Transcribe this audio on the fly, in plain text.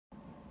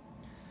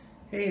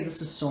Hey,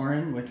 this is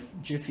Soren with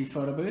Jiffy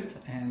Photo Booth,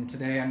 and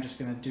today I'm just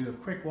going to do a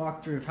quick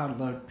walkthrough of how to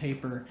load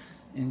paper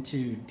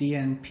into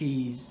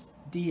DNP's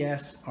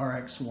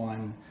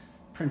DS-RX1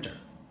 printer.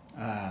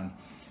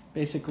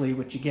 Basically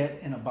what you get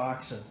in a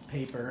box of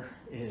paper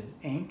is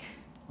ink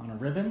on a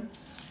ribbon,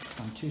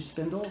 on 2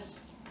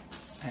 spindles,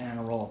 and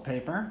a roll of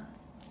paper.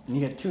 And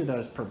you get 2 of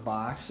those per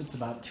box. It's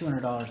about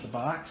 $200 a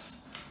box,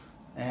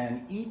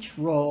 and each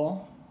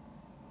roll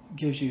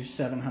gives you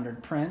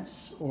 700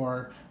 prints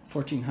or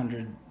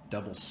 1,400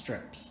 double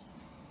strips.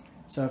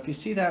 So if you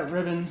see that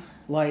ribbon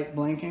light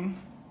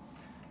blinking,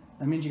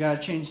 that means you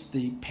got to change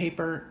the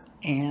paper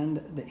and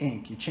the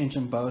ink. You change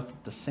them both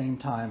at the same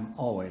time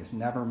always.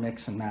 Never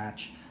mix and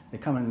match. They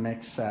come in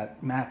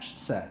matched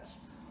sets.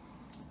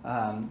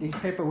 These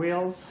paper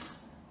wheels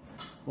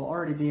will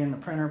already be in the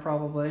printer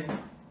probably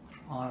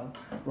on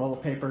a roll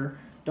of paper.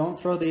 Don't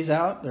throw these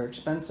out. They're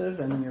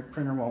expensive and your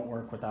printer won't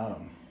work without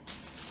them.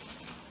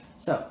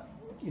 So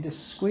you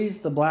just squeeze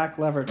the black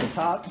lever at the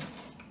top,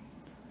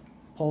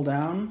 pull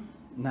down,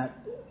 and that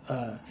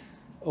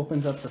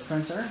opens up the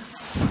printer.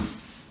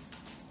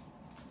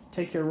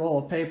 Take your roll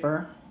of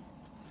paper,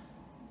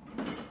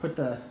 put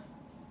the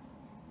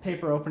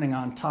paper opening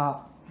on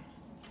top,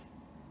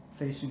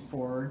 facing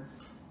forward.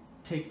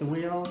 Take the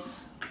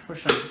wheels,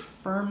 push them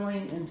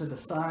firmly into the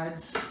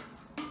sides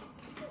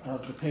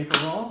of the paper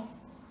roll.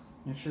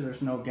 Make sure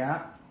there's no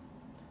gap.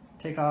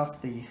 Take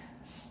off the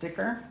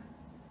sticker.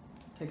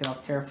 Take it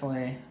off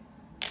carefully.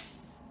 It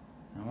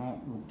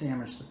won't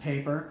damage the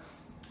paper.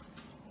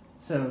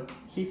 So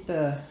keep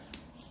the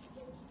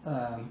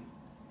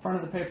front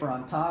of the paper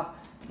on top,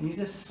 and you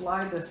just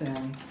slide this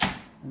in,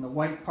 and the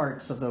white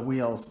parts of the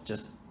wheels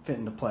just fit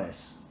into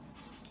place.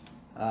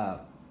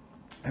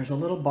 There's a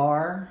little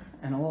bar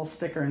and a little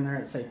sticker in there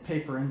that says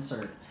paper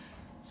insert.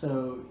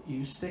 So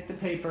you stick the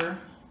paper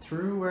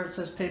through where it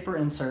says paper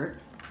insert,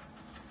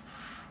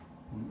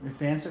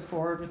 advance it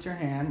forward with your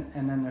hand,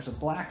 and then there's a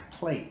black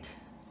plate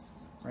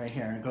right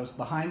here, and it goes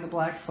behind the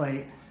black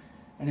plate,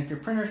 and if your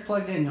printer's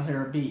plugged in, you'll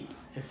hear a beep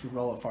if you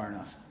roll it far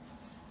enough.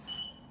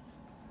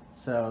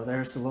 So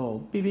there's the little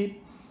beep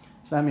beep,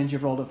 so that means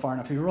you've rolled it far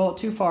enough. If you roll it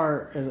too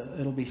far,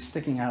 it'll be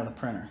sticking out of the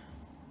printer.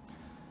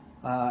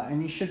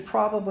 And you should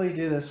probably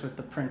do this with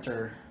the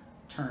printer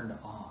turned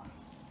on.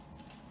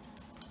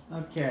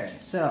 Okay,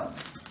 so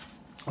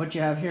what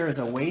you have here is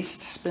a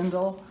waste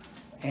spindle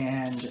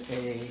and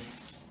a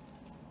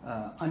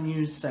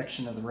unused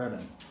section of the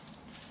ribbon.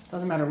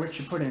 Doesn't matter which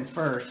you put in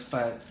first,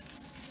 but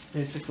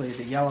basically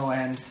the yellow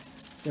end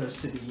goes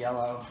to the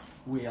yellow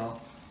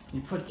wheel.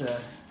 You put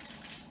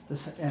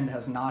this end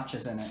has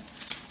notches in it.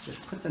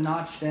 Just put the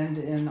notched end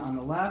in on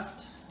the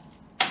left,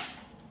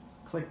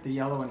 click the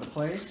yellow into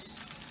place,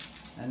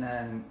 and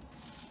then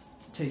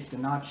take the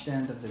notched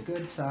end of the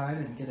good side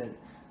and get it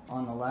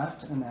on the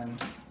left, and then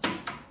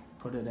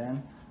put it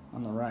in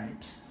on the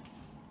right.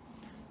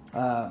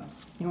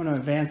 You want to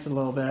advance it a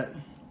little bit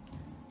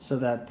so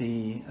that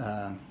the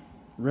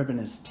ribbon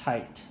is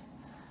tight.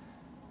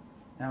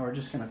 Now we're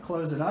just going to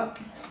close it up,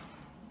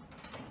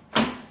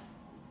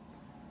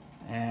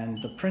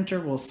 and the printer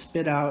will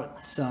spit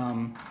out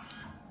some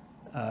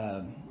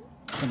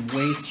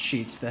waste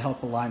sheets to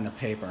help align the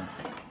paper.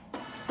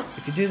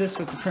 If you do this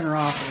with the printer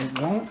off, it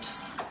won't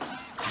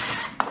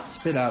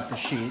spit out the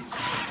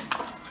sheets,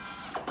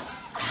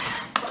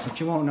 but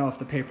you won't know if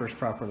the paper is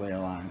properly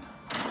aligned.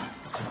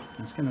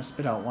 It's going to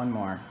spit out one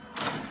more.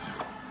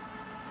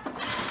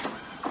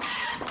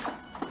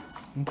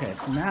 Okay,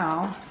 so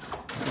now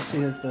you see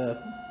that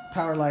the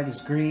power light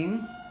is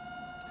green,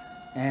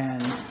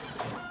 and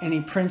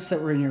any prints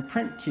that were in your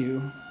print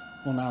queue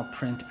will now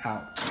print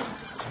out.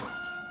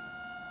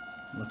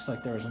 Looks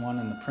like there was one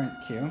in the print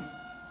queue.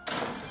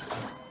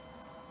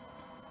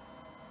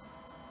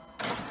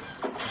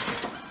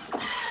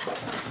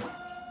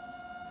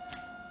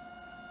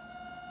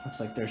 Looks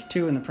like there's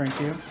 2 in the print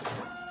queue.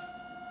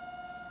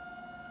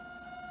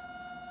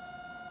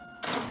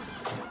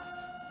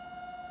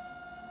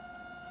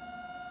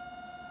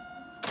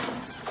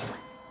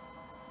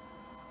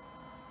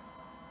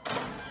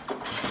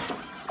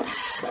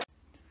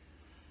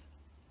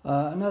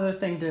 Another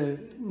thing to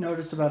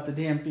notice about the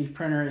DNP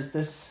printer is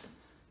this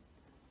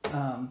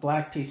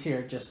black piece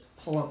here. Just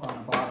pull up on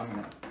the bottom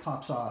and it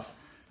pops off.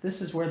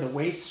 This is where the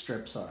waste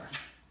strips are.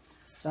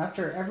 So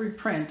after every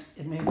print,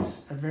 it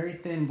makes a very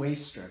thin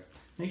waste strip.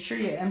 Make sure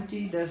you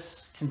empty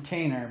this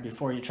container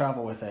before you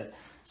travel with it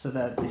so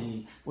that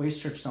the waste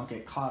strips don't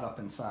get caught up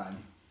inside.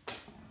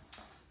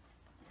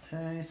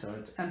 Okay, so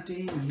it's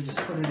empty, and you just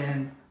put it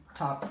in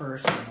top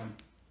first and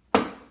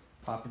then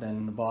pop it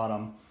in the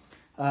bottom.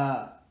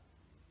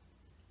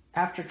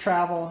 After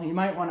travel, you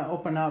might want to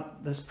open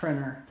up this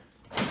printer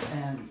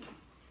and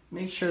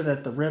make sure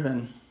that the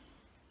ribbon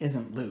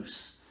isn't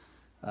loose.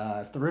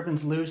 If the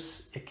ribbon's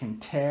loose, it can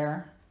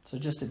tear, so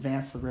just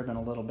advance the ribbon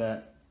a little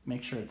bit.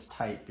 Make sure it's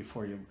tight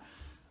before you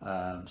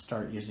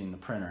start using the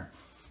printer.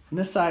 And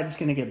this side is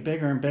going to get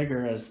bigger and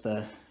bigger as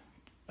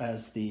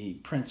the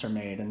prints are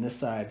made, and this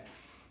side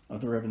of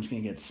the ribbon is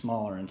going to get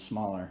smaller and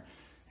smaller.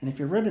 And if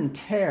your ribbon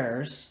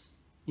tears,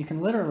 You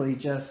can literally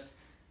just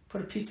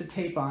put a piece of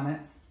tape on it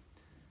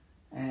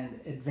and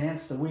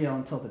advance the wheel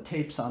until the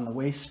tape's on the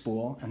waste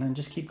spool, and then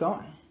just keep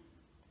going.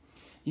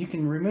 You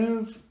can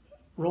remove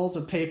rolls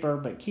of paper,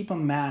 but keep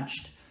them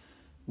matched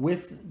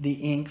with the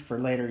ink for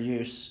later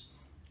use.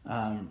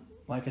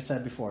 Like I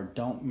said before,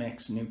 don't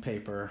mix new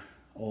paper,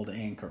 old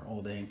ink, or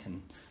old ink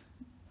and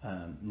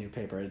new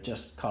paper. It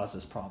just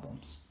causes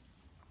problems.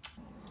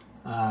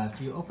 If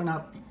you open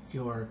up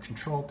your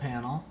control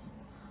panel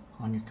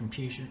on your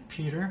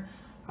computer,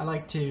 I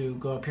like to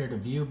go up here to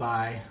View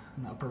By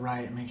in the upper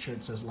right and make sure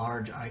it says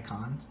Large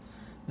Icons.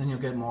 Then you'll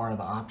get more of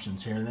the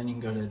options here. Then you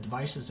can go to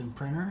Devices and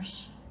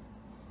Printers,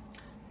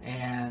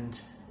 and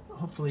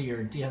hopefully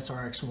your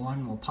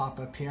DSRX1 will pop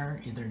up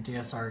here, either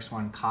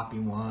DSRX1 copy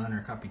 1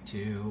 or copy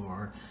 2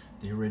 or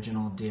the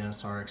original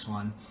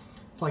DSRX1.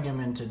 Plug them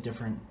into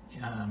different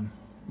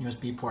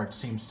USB ports,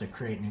 seems to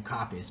create new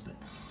copies. But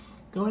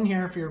go in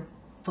here if your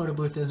photo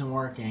booth isn't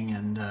working,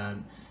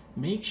 and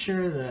make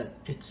sure that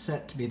it's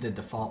set to be the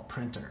default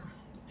printer.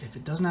 If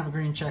it doesn't have a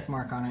green check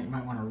mark on it, you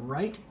might want to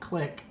right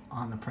click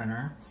on the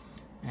printer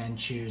and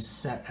choose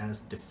Set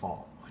as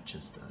Default, which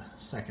is the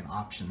second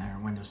option there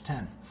in Windows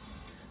 10.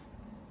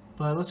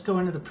 But let's go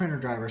into the printer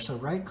driver. So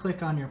right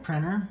click on your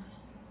printer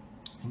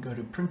and go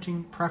to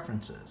Printing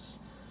Preferences.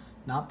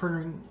 Not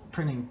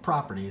printing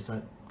properties,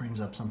 that brings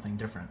up something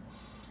different.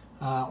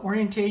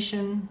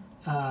 Orientation,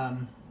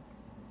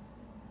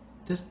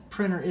 this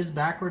printer is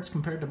backwards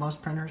compared to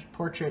most printers.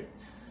 Portrait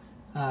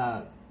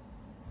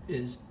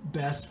is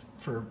best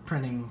for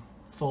printing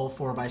full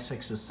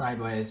 4x6s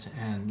sideways,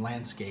 and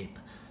landscape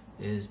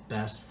is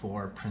best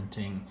for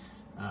printing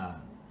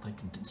like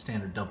a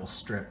standard double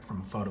strip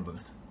from a photo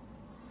booth.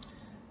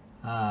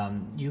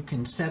 You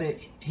can set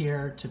it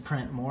here to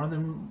print more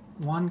than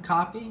one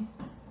copy,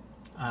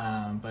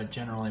 but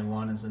generally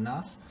one is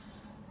enough.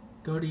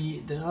 Go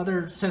to the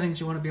other settings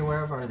you want to be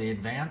aware of are the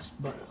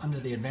advanced, but under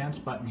the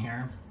advanced button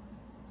here,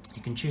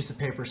 you can choose the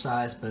paper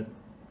size, but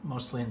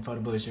mostly in photo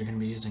booths you're going to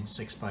be using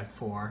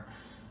 6x4.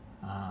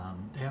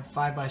 They have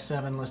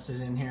 5x7 listed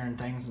in here and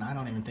things, and I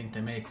don't even think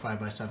they make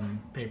 5x7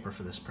 paper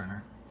for this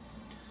printer.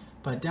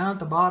 But down at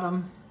the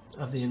bottom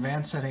of the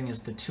advanced setting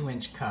is the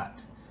 2-inch cut.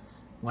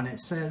 When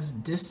it says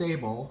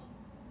disable,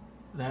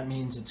 that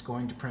means it's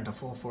going to print a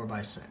full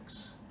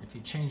 4x6. If you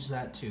change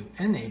that to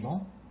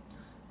enable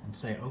and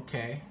say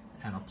OK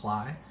and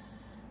apply,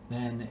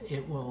 then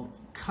it will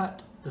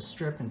cut the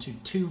strip into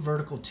 2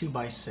 vertical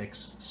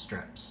 2x6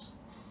 strips.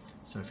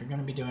 So if you're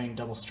going to be doing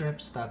double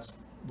strips,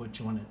 that's what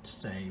you want it to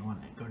say. You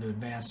want to go to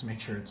advanced to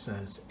make sure it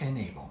says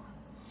enable.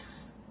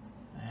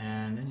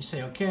 And then you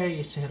say OK,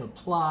 you hit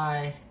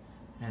apply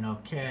and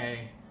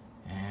OK,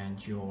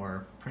 and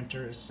your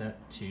printer is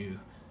set to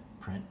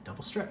print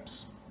double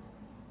strips.